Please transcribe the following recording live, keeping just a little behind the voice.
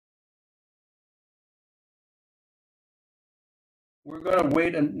We're going to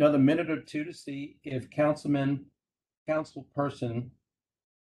wait another minute or two to see if councilperson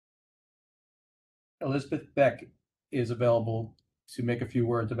Elizabeth Beck is available to make a few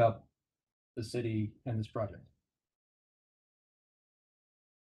words about the city and this project.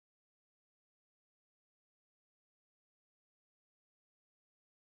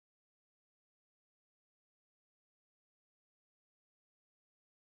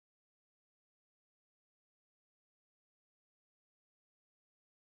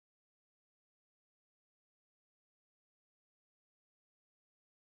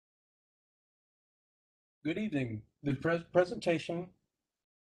 Good evening. The presentation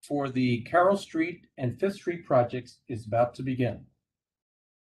for the Carroll Street and Fifth Street projects is about to begin.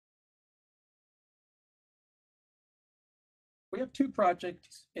 We have two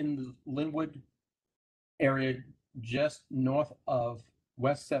projects in the Linwood area just north of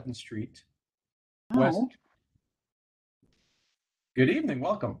West 7th Street. Good evening,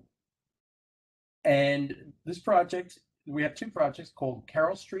 welcome. And this project, we have two projects called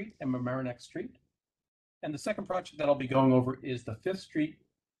Carroll Street and Merrimac Street. And the second project that I'll be going over is the 5th Street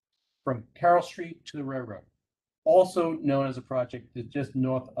from Carroll Street to the railroad, also known as a project that's just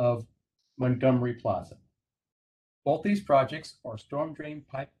north of Montgomery Plaza. Both these projects are storm drain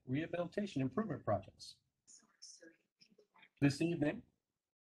pipe rehabilitation improvement projects. This evening,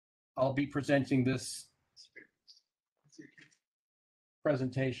 I'll be presenting this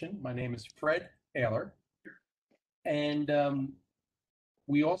presentation. My name is Fred Ayler, and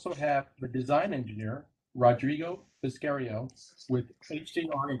we also have the design engineer, Rodrigo Viscario, with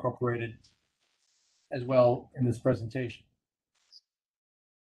HDR Incorporated as well in this presentation.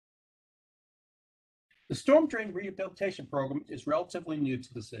 The storm drain rehabilitation program is relatively new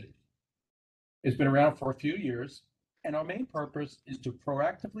to the city. It's been around for a few years, and our main purpose is to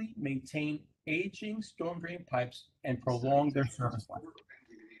proactively maintain aging storm drain pipes and prolong their service life.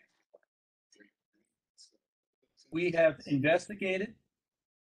 We have investigated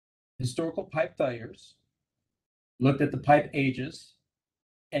historical pipe failures, looked at the pipe ages,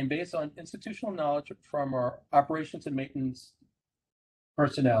 and based on institutional knowledge from our operations and maintenance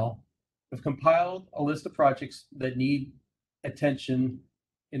personnel, we've compiled a list of projects that need attention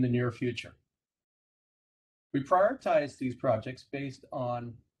in the near future. We prioritize these projects based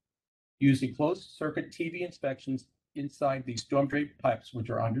on using closed circuit TV inspections inside these storm drain pipes,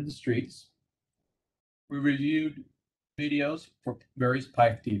 which are under the streets. We reviewed videos for various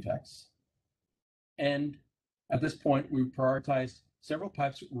pipe defects. And at this point, we prioritized several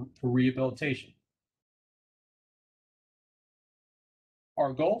pipes for rehabilitation.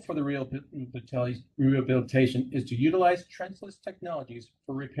 Our goal for the rehabilitation is to utilize trenchless technologies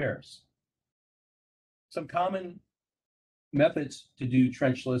for repairs. Some common methods to do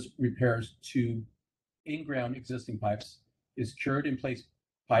trenchless repairs to in-ground existing pipes is cured in place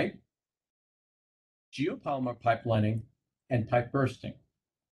pipe, geopolymer pipe lining, and pipe bursting.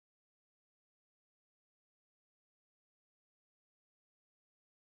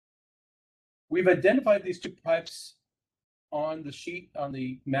 We've identified these two pipes on the sheet on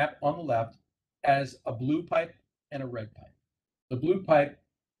the map on the left as a blue pipe and a red pipe. The blue pipe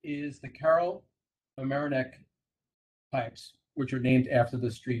is the Carroll and Merrimac pipes, which are named after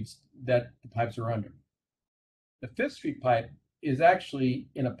the streets that the pipes are under. The 5th Street pipe is actually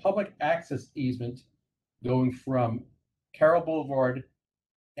in a public access easement going from Carroll Boulevard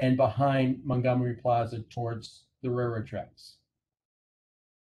and behind Montgomery Plaza towards the railroad tracks.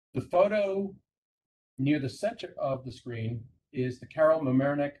 The photo near the center of the screen is the Carroll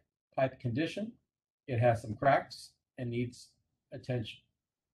Merrimac pipe condition. It has some cracks and needs attention.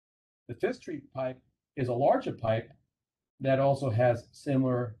 The 5th Street pipe is a larger pipe that also has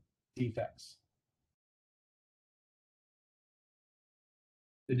similar defects.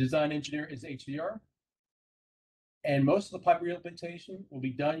 The design engineer is HDR, and most of the pipe rehabilitation will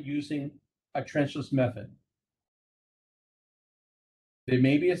be done using a trenchless method. There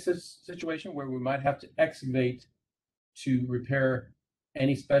may be a situation where we might have to excavate to repair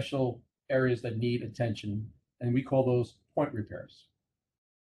any special areas that need attention, and we call those point repairs.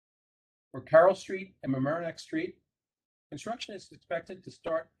 For Carroll Street and Merrimac Street, construction is expected to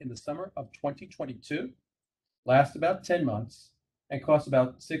start in the summer of 2022, last about 10 months, and cost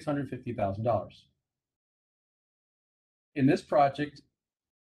about $650,000. In this project,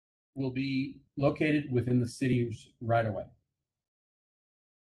 will be located within the city's right-of-way.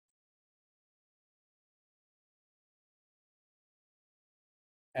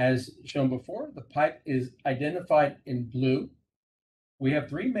 As shown before, the pipe is identified in blue. We have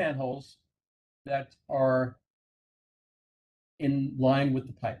 3 manholes that are in line with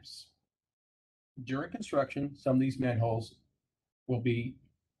the pipes. During construction, some of these manholes will be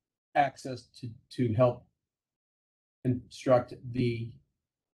access to help construct the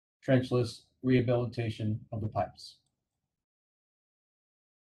trenchless rehabilitation of the pipes.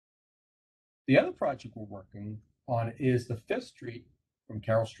 The other project we're working on is the 5th Street from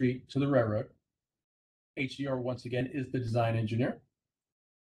Carroll Street to the railroad. HDR, once again, is the design engineer.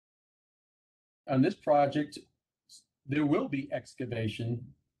 On this project, there will be excavation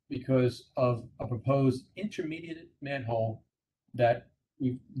because of a proposed intermediate manhole that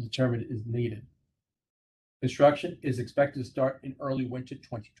we've determined is needed. Construction is expected to start in early winter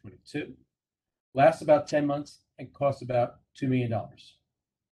 2022, lasts about 10 months, and costs about $2 million.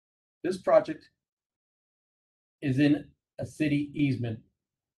 This project is in a city easement.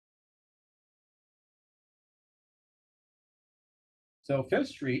 So 5th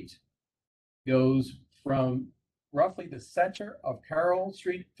Street goes from roughly the center of Carroll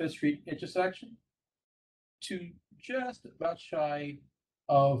Street, 5th Street intersection to just about shy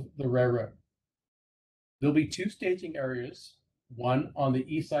of the railroad. There'll be 2 staging areas, one on the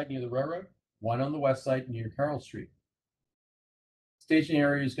east side near the railroad, one on the west side near Carroll Street. Staging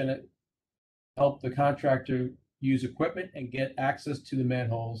area is going to help the contractor use equipment and get access to the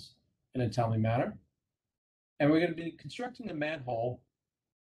manholes in a timely manner. And we're going to be constructing the manhole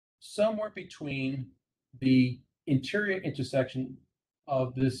somewhere between the interior intersection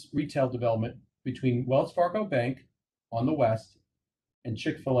of this retail development between Wells Fargo Bank on the west and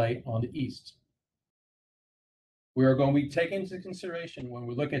Chick-fil-A on the east. We are going to be taking into consideration when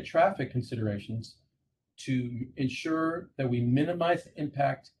we look at traffic considerations to ensure that we minimize the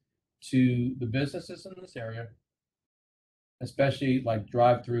impact to the businesses in this area, especially like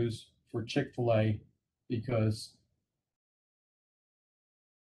drive-throughs for Chick-fil-A, because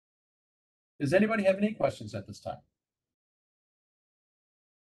does anybody have any questions at this time?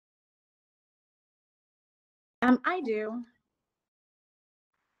 I do.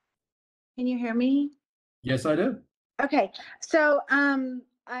 Can you hear me? Yes, I do. Okay, so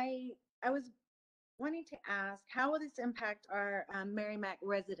I was wanting to ask, how will this impact our Merrimac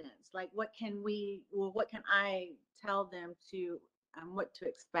residents? Like, what can I tell them to what to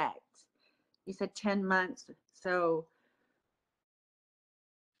expect? You said 10 months, so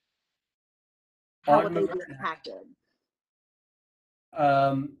how will they be impacted?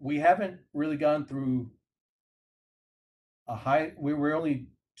 We haven't really gone through a high. We only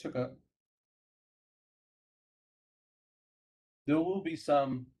took a. There will be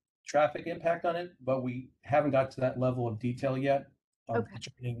some traffic impact on it, but we haven't got to that level of detail yet of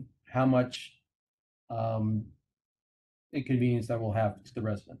determining how much inconvenience that will have to the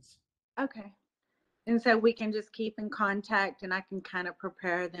residents. Okay. And so we can just keep in contact and I can kind of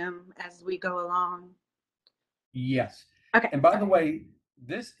prepare them as we go along. Yes. Okay. And by the way,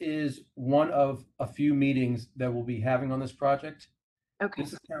 this is one of a few meetings that we'll be having on this project. Okay.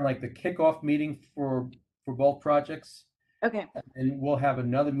 This is kind of like the kickoff meeting for both projects. Okay. And we'll have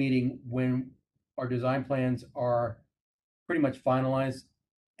another meeting when our design plans are pretty much finalized,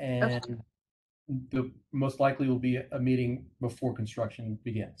 and the most likely will be a meeting before construction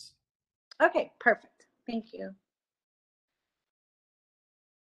begins. Okay, perfect. Thank you.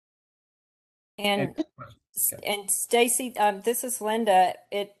 And Stacy, this is Linda.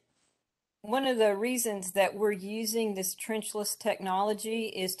 One of the reasons that we're using this trenchless technology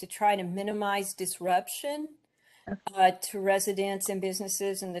is to try to minimize disruption to residents and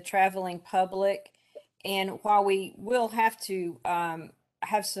businesses and the traveling public. And while we will have to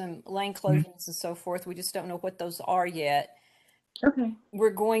have some lane closures and so forth, we just don't know what those are yet. Okay.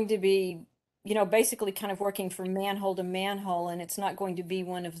 We're going to be, basically kind of working from manhole to manhole, and it's not going to be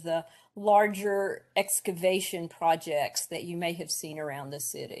one of the larger excavation projects that you may have seen around the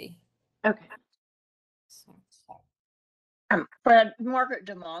city. Okay. Fred, Margaret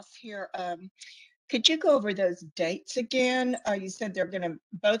DeMoss here. Could you go over those dates again? You said they're going to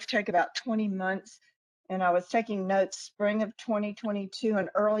both take about 20 months, and I was taking notes, spring of 2022 and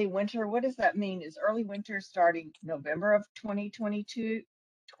early winter. What does that mean? Is early winter starting November of 2022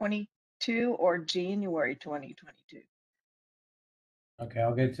 or January 2022? Okay,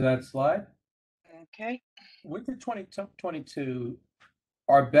 I'll get to that slide. Okay. Winter 2022,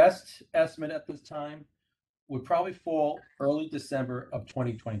 our best estimate at this time would probably fall early December of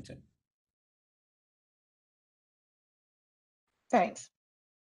 2022. Thanks.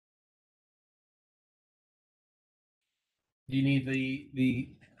 Do you need the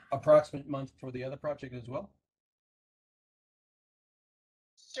approximate month for the other project as well?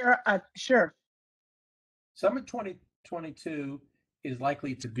 Sure. Sure. Summer 2022 is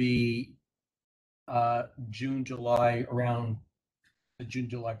likely to be June, July, around the June,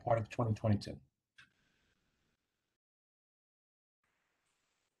 July part of 2022.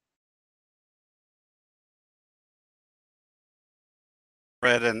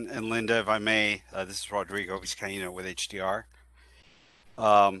 Fred and Linda, if I may, this is Rodrigo Vizcaino with HDR.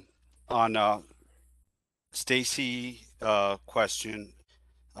 On Stacy question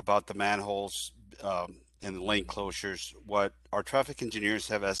about the manholes and the lane closures, what our traffic engineers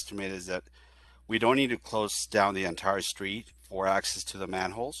have estimated is that we don't need to close down the entire street for access to the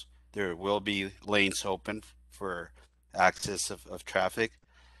manholes. There will be lanes open for access of traffic.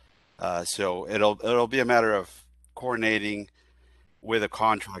 So it'll be a matter of coordinating with a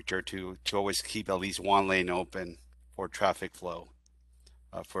contractor to always keep at least one lane open for traffic flow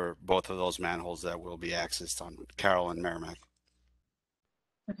for both of those manholes that will be accessed on Carroll and Merrimac.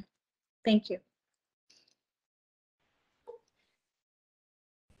 Thank you.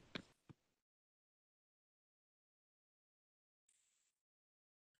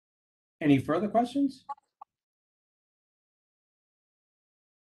 Any further questions?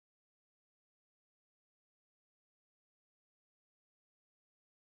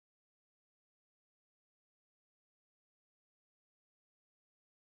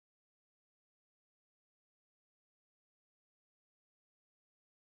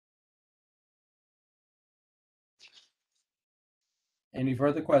 Any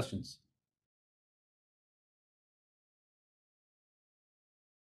further questions?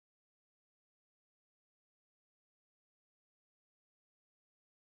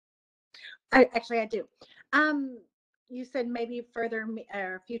 I do. You said maybe further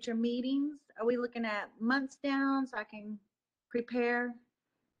or future meetings. Are we looking at months down so I can prepare?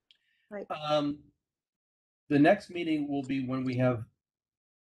 Like, The next meeting will be when we have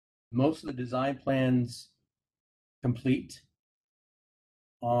most of the design plans complete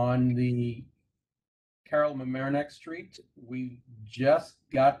on the Carroll and Merrimac Street. We just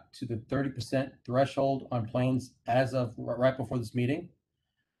got to the 30% threshold on plans as of right before this meeting.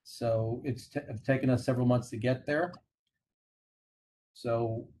 So it's taken us several months to get there.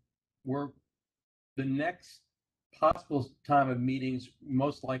 So the next possible time of meetings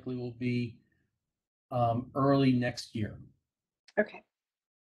most likely will be early next year. okay.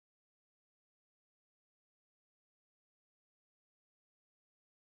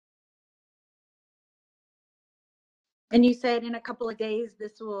 And you said in a couple of days,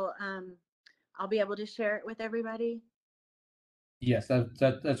 this will, I'll be able to share it with everybody? Yes,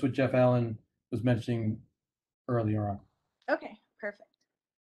 that's what Jeff Allen was mentioning earlier on. Okay, perfect.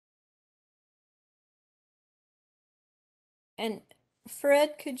 And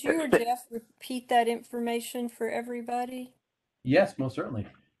Fred, could you or Jeff repeat that information for everybody? Yes, most certainly.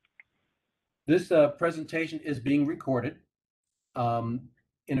 This presentation is being recorded. In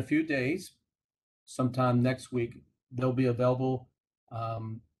a few days, sometime next week, they'll be available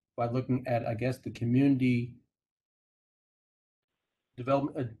by looking at, I guess, the community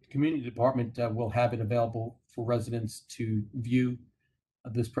development, community department will have it available for residents to view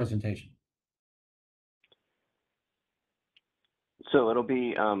this presentation. So it'll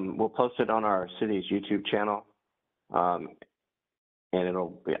be, we'll post it on our city's YouTube channel. And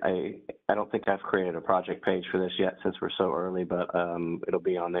it'll be, I don't think I've created a project page for this yet since we're so early, but it'll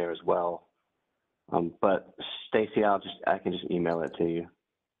be on there as well. But Stacy, I can just email it to you.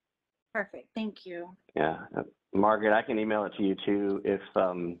 Perfect. Thank you. Yeah. Margaret, I can email it to you too if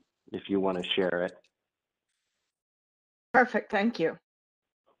you want to share it. Perfect, thank you.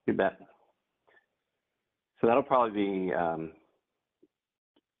 You bet. So that'll probably be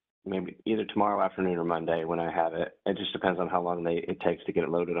maybe either tomorrow afternoon or Monday when I have it. It just depends on how long it takes to get it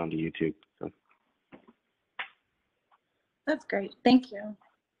loaded onto YouTube. So. That's great. Thank you.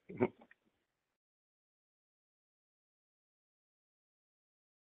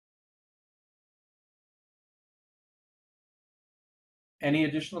 Any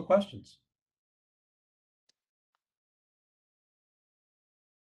additional questions?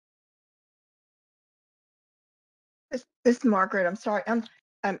 This is Margaret. I'm sorry.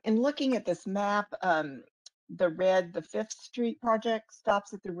 In looking at this map, the Fifth Street project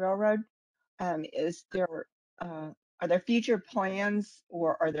stops at the railroad. Is there are there future plans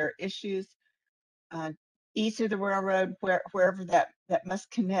or are there issues east of the railroad wherever that must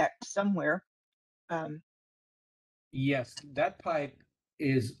connect somewhere? Yes, that pipe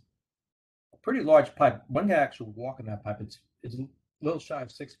is a pretty large pipe. One can actually walk in that pipe. It's a little shy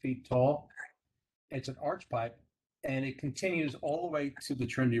of 6 feet tall. It's an arch pipe, and it continues all the way to the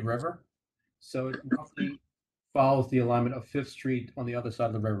Trinity River. So it roughly follows the alignment of Fifth Street on the other side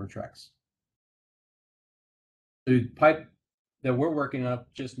of the railroad tracks. The pipe that we're working on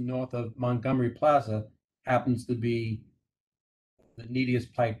just north of Montgomery Plaza happens to be the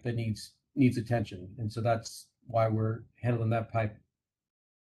neediest pipe that needs attention, and so that's why we're handling that pipe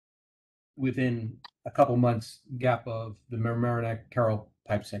within a couple months gap of the Merrimac Carroll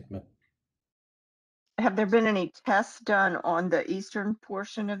pipe segment. Have there been any tests done on the eastern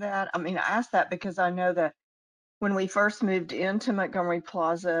portion of that? I mean, I asked that because I know that when we first moved into Montgomery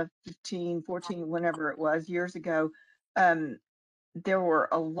Plaza 15, 14, whenever it was, years ago, there were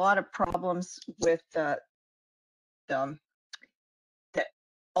a lot of problems with the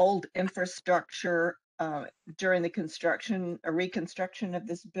old infrastructure during the construction or reconstruction of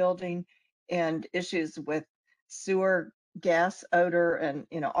this building, and issues with sewer gas odor and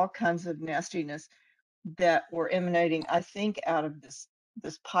all kinds of nastiness that were emanating, I think, out of this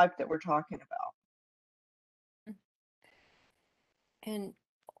pipe that we're talking about. And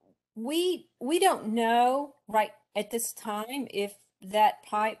we don't know right at this time if that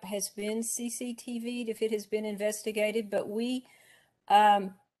pipe has been CCTV'd, if it has been investigated, but we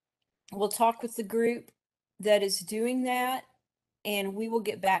will talk with the group that is doing that, and we will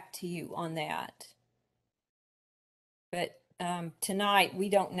get back to you on that. But tonight, we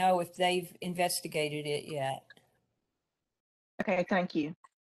don't know if they've investigated it yet. Okay, thank you.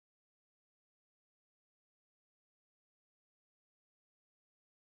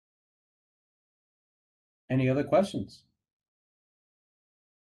 Any other questions?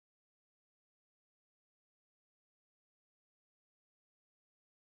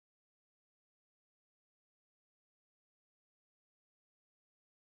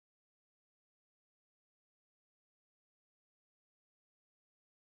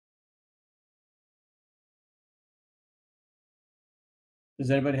 Does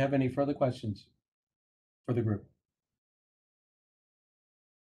anybody have any further questions for the group?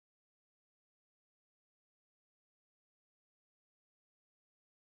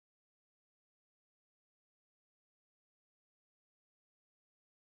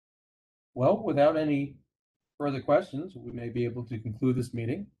 Well, without any further questions, we may be able to conclude this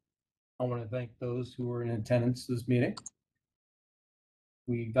meeting. I want to thank those who were in attendance this meeting.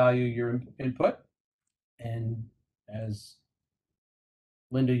 We value your input, and as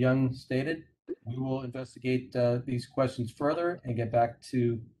Linda Young stated, we will investigate these questions further and get back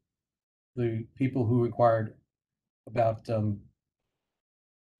to the people who inquired about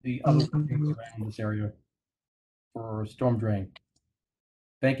the other things around this area for storm drain.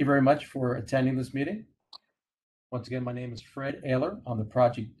 Thank you very much for attending this meeting. Once again, my name is Fred Ayler. I'm the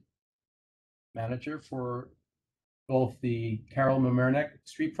project manager for both the Carroll and Merrimac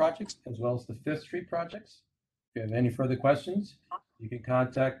Street projects as well as the Fifth Street projects. If you have any further questions, you can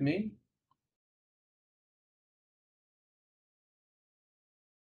contact me.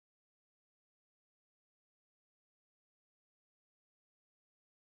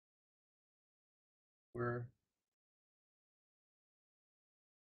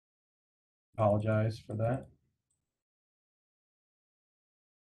 Apologize for that.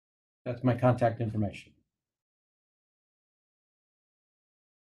 That's my contact information.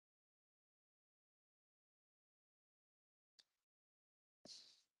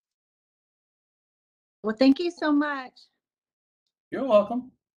 Well, thank you so much. You're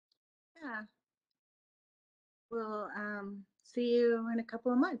welcome. Yeah. We'll see you in a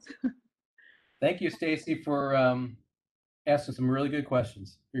couple of months. Thank you, Stacy, for asking some really good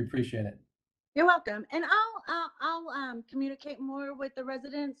questions. We appreciate it. You're welcome. And I'll communicate more with the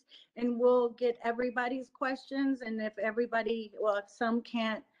residents, and we'll get everybody's questions. And if everybody, well, if some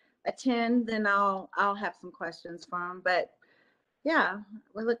can't attend, then I'll have some questions for them. But yeah,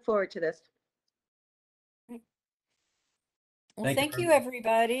 we look forward to this. Well, thank you,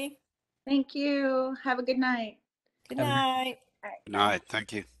 everybody. Thank you. Have a good night. Good night. All right, Good bye. night.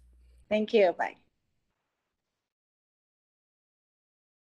 Thank you. Thank you. Bye.